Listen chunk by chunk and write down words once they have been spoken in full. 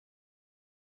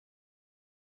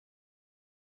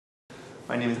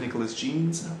My name is Nicholas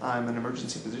Jeans. I'm an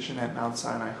emergency physician at Mount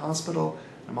Sinai Hospital.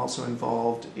 I'm also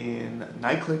involved in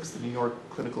NICLIX, the New York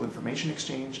Clinical Information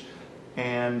Exchange,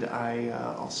 and I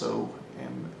also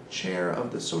am chair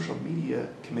of the social media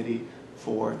committee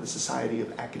for the Society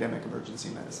of Academic Emergency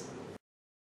Medicine.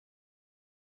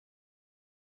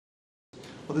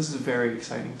 Well, this is a very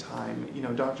exciting time. You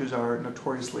know, doctors are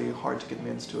notoriously hard to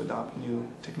convince to adopt new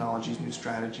technologies, new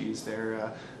strategies.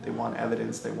 They want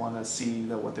evidence. They want to see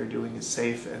that what they're doing is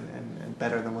safe and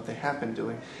better than what they have been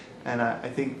doing. And I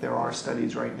think there are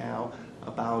studies right now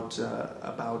about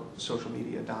social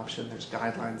media adoption. There's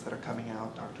guidelines that are coming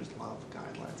out. Doctors love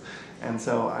guidelines. And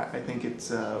so I think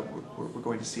we're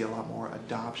going to see a lot more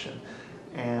adoption.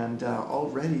 And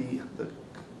already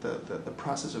the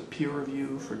process of peer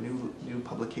review for new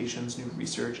publications, new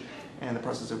research, and the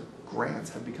process of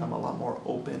grants have become a lot more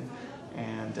open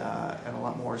and a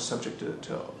lot more subject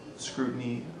to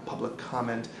scrutiny, public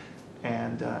comment,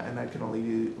 and that can only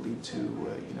lead to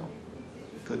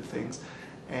good things.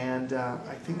 And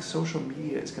I think social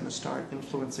media is going to start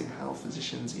influencing how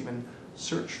physicians even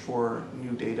search for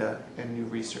new data and new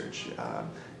research.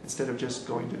 Instead of just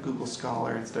going to Google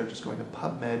Scholar, instead of just going to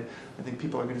PubMed, I think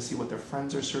people are going to see what their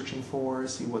friends are searching for,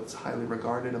 see what's highly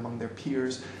regarded among their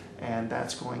peers, and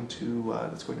that's going to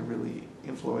really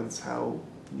influence how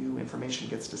new information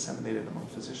gets disseminated among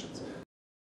physicians.